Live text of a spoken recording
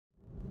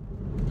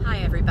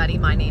everybody.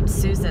 My name's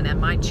Susan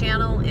and my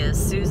channel is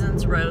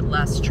Susan's Road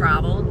Less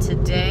Traveled.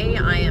 Today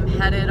I am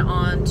headed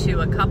on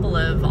to a couple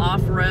of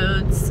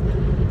off-roads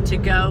to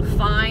go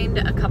find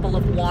a couple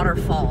of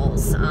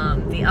waterfalls.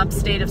 The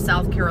upstate of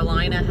South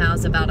Carolina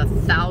has about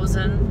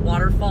 1,000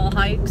 waterfall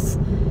hikes,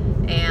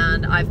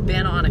 and I've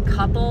been on a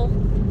couple,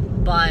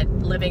 but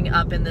living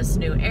up in this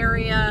new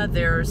area,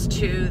 there's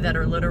two that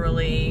are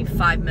literally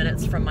 5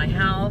 minutes from my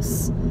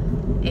house.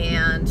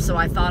 And so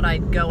I thought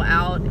I'd go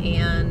out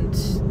and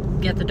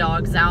get the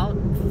dogs out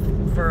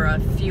for a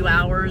few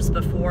hours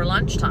before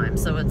lunchtime.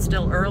 So it's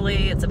still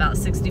early, it's about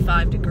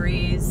 65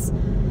 degrees,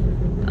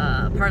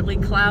 partly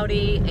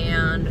cloudy,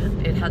 and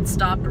it had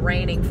stopped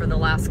raining for the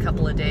last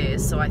couple of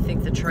days. So I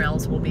think the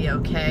trails will be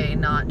okay,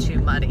 not too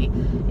muddy.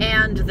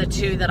 And the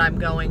two that I'm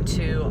going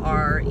to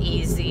are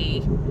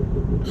easy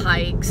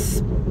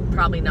hikes,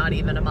 probably not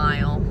even a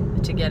mile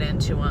to get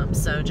into them.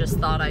 So just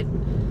thought I'd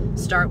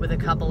start with a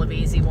couple of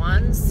easy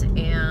ones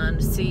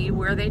and see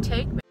where they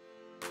take me.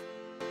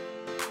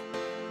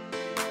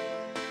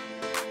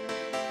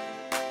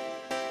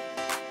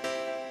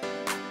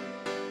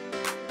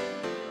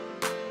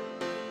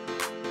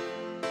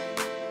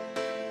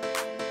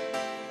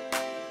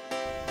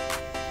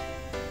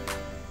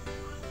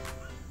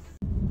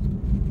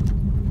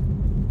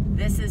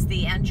 This is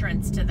the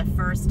entrance to the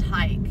first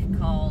hike,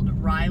 called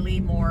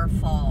Riley Moore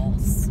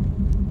Falls.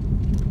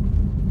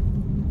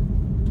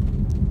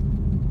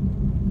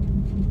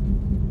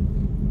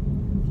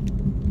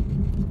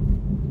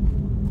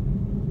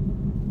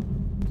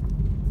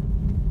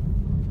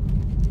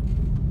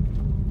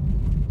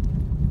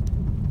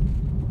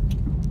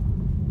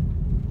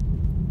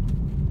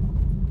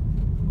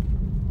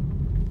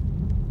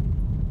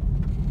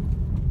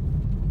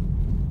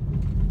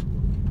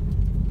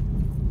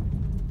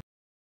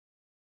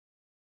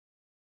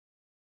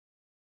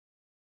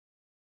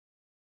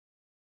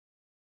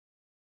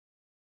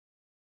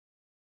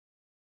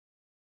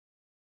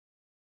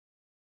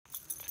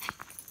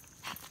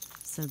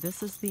 So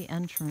this is the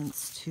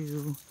entrance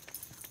to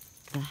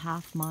the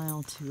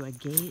half-mile to a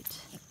gate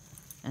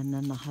and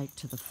then the hike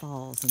to the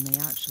falls, and they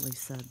actually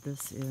said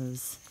this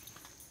is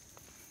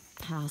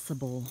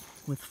passable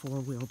with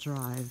four-wheel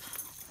drive,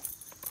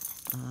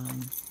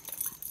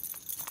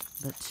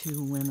 but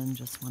two women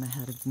just went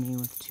ahead of me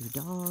with two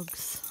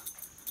dogs,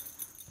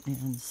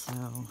 and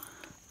so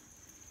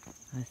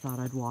I thought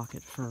I'd walk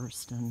it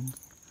first and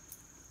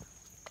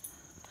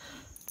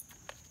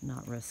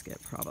not risk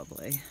it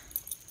probably.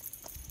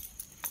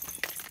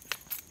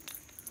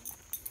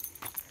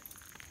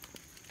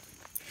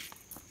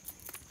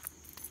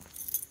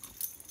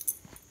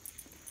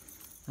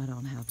 I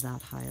don't have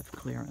that high of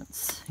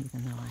clearance,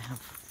 even though I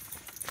have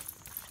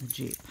a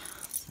Jeep.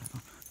 So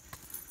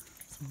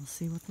we'll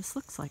see what this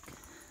looks like.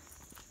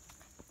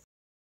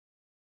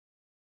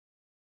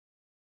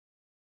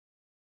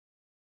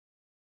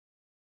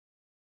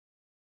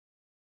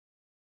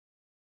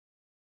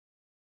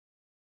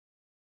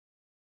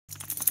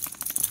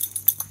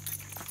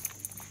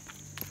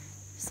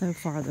 So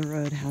far the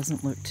road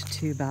hasn't looked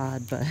too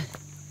bad, but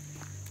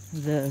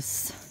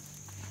this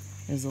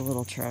is a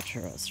little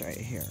treacherous right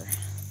here.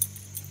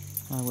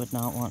 I would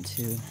not want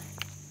to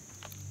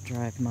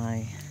drive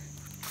my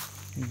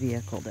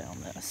vehicle down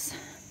this.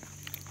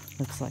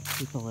 Looks like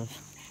people have,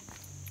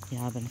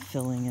 been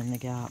filling in the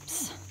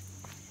gaps.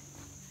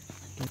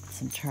 Get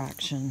some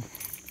traction.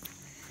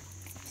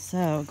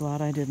 So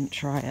glad I didn't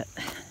try it.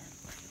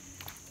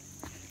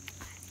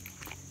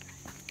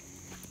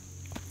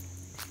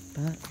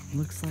 But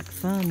looks like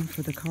fun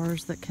for the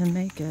cars that can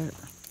make it.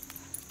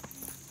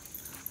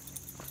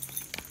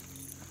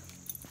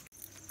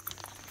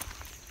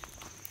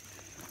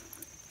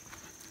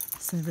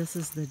 So this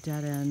is the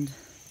dead-end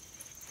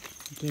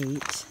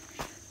gate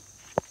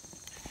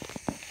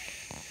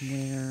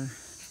where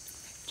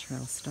the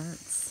trail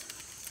starts,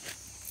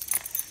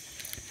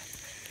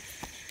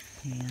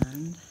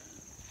 and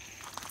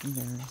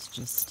there's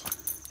just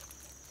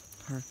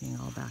parking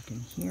all back in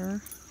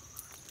here.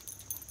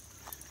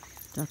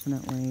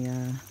 Definitely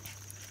a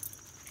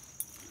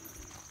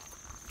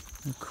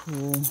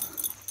cool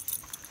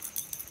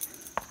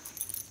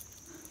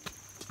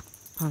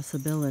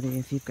possibility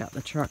if you've got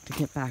the truck to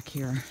get back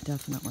here,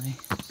 definitely.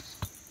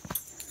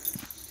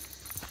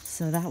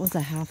 So that was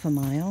a half a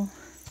mile,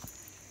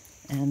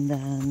 and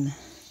then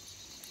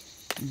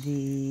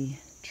the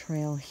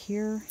trail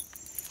here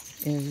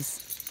is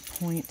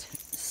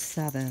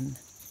 0.7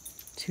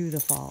 to the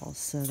falls,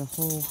 so the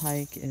whole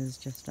hike is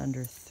just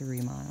under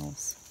 3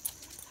 miles.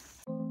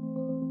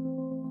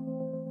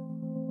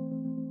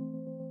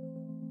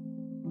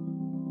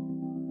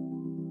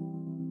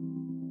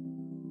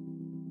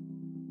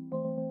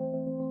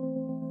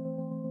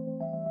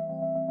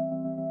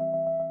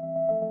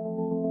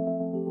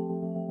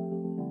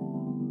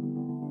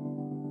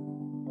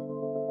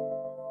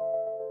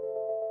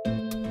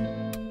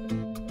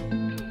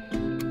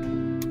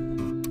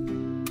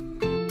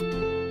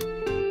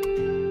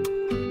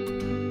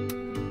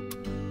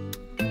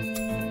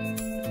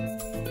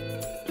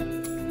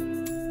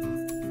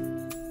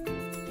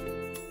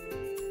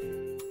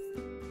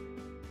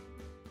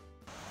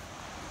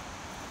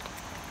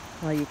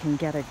 while you can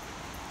get a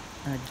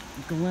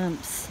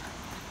glimpse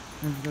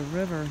of the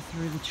river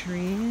through the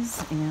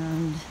trees,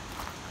 and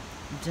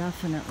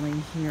definitely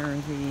hear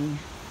the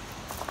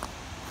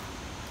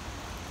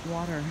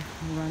water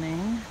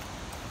running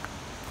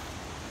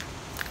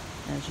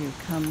as you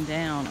come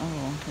down.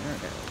 Oh, there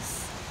it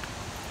is.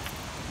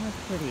 How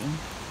pretty.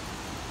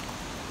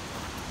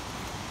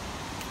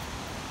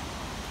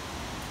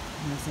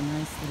 There's a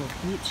nice little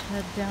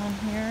beachhead down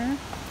here.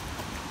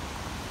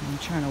 I'm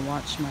trying to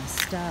watch my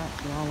step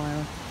while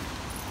I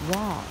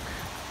walk.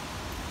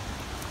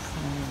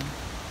 So,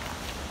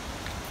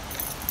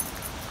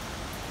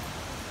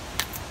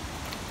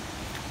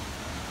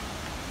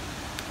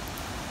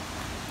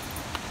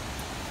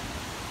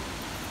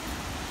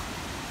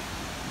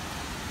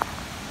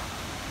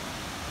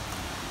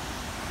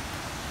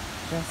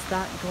 just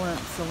that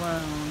glimpse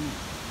alone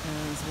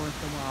is worth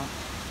the walk.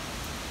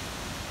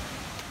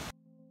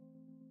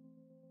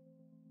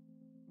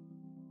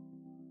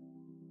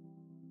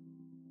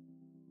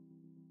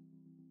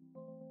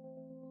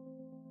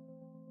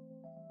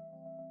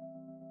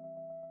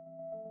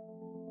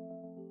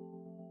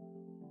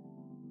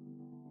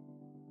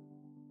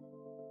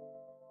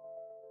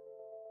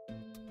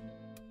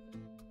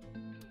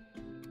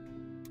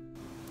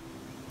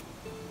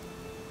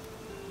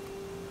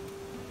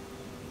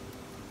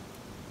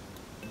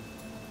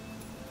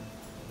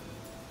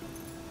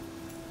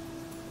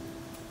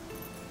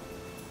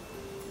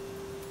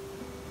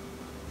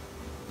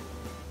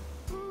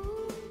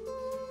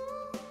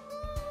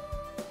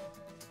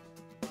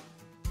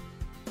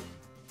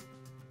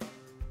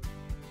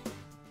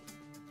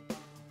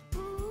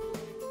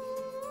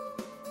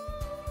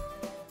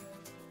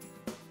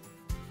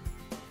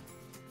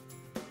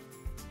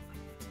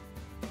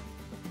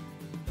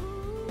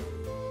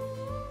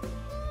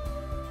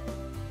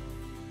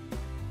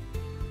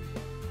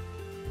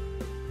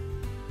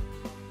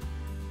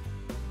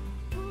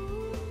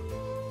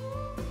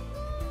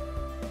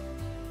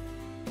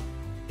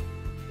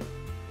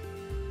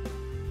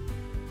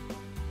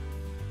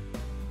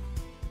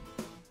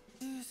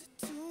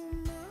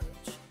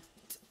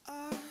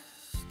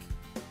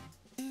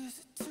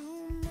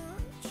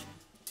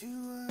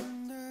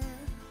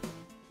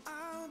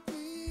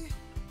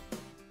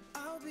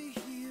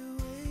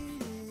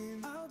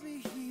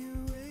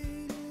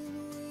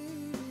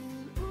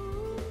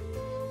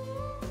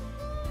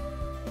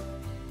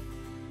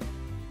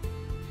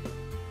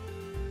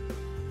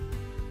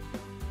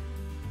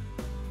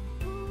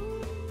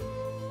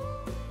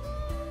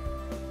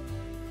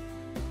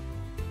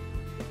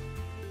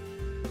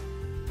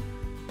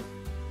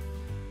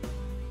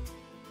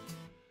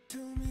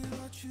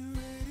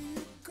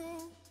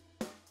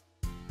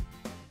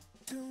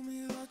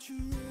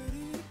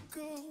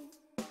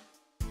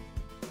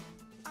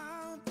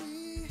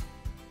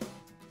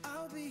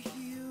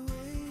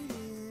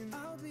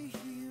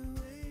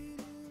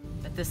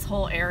 But this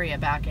whole area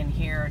back in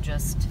here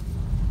just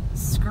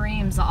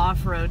screams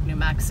off-road New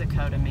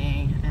Mexico to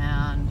me,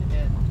 and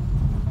it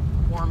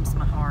warms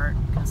my heart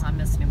because I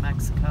miss New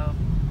Mexico.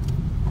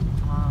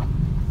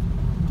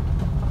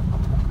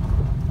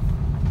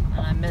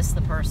 And I miss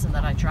the person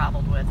that I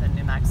traveled with in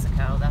New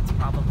Mexico. That's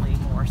probably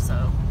more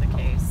so the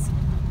case.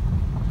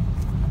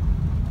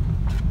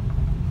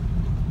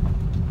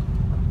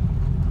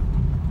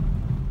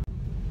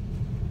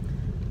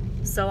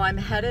 So I'm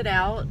headed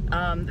out.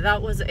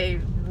 That was a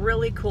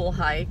really cool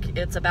hike.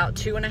 It's about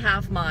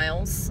 2.5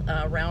 miles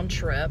round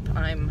trip.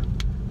 I'm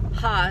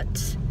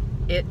hot.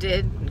 It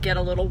did get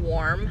a little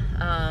warm.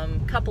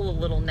 Couple of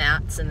little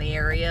gnats in the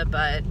area,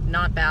 but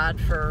not bad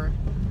for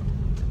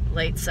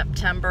late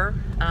September.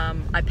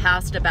 I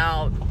passed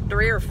about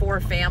 3 or 4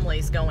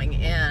 families going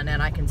in,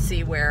 and I can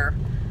see where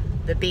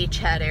the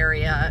beachhead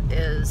area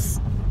is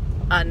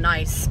a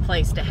nice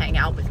place to hang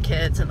out with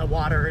kids, and the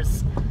water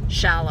is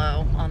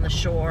shallow on the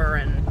shore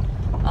and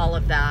all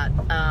of that.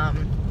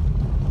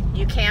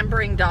 You can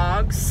bring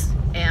dogs,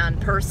 and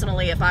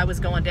personally, if I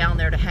was going down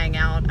there to hang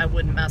out, I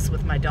wouldn't mess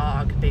with my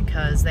dog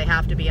because they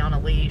have to be on a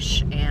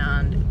leash,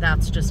 and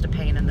that's just a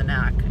pain in the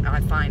neck. I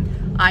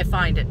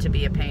find it to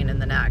be a pain in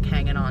the neck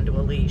hanging onto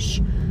a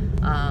leash.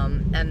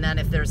 And then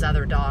if there's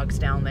other dogs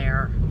down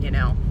there, you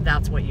know,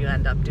 that's what you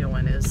end up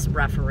doing is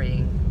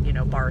refereeing, you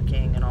know,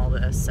 barking and all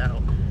this.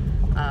 So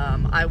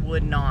I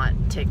would not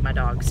take my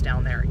dogs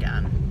down there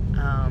again.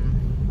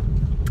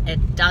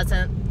 It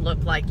doesn't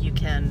look like you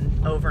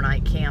can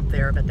overnight camp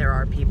there, but there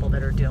are people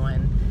that are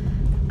doing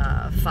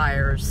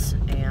fires,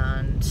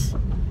 and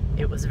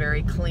it was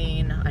very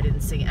clean. I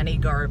didn't see any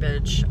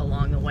garbage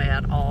along the way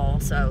at all,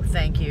 so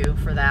thank you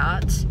for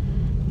that.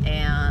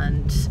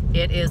 And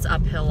it is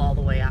uphill all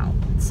the way out,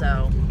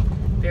 so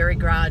very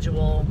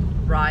gradual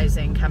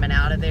rising coming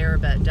out of there,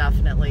 but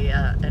definitely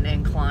an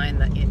incline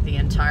the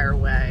entire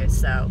way.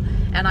 So,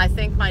 and I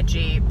think my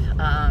Jeep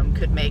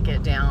could make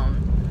it down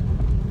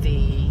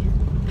the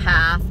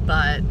path,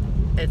 but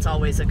it's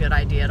always a good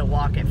idea to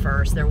walk it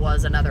first. There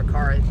was another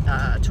car,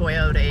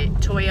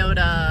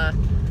 Toyota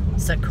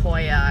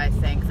sequoia, I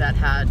think, that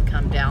had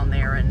come down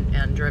there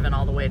and driven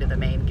all the way to the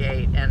main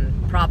gate,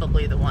 and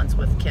probably the ones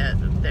with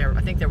kids.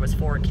 I think there was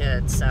 4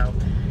 kids, so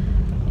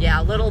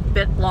yeah, a little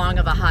bit long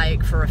of a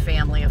hike for a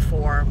family of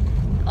 4,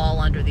 all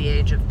under the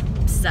age of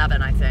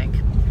 7, I think.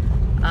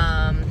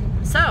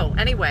 So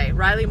anyway,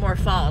 Riley Moore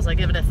Falls, I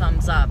give it a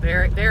thumbs up.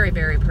 Very, very,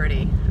 very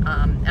pretty,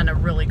 and a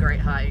really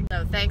great hike.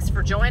 So thanks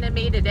for joining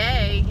me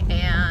today,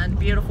 and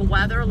beautiful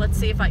weather. Let's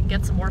see if I can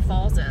get some more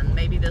falls in.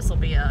 Maybe this will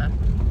be a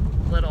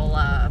little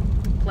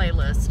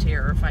playlist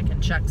here, if I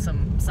can check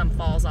some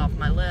falls off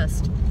my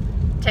list.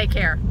 Take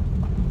care.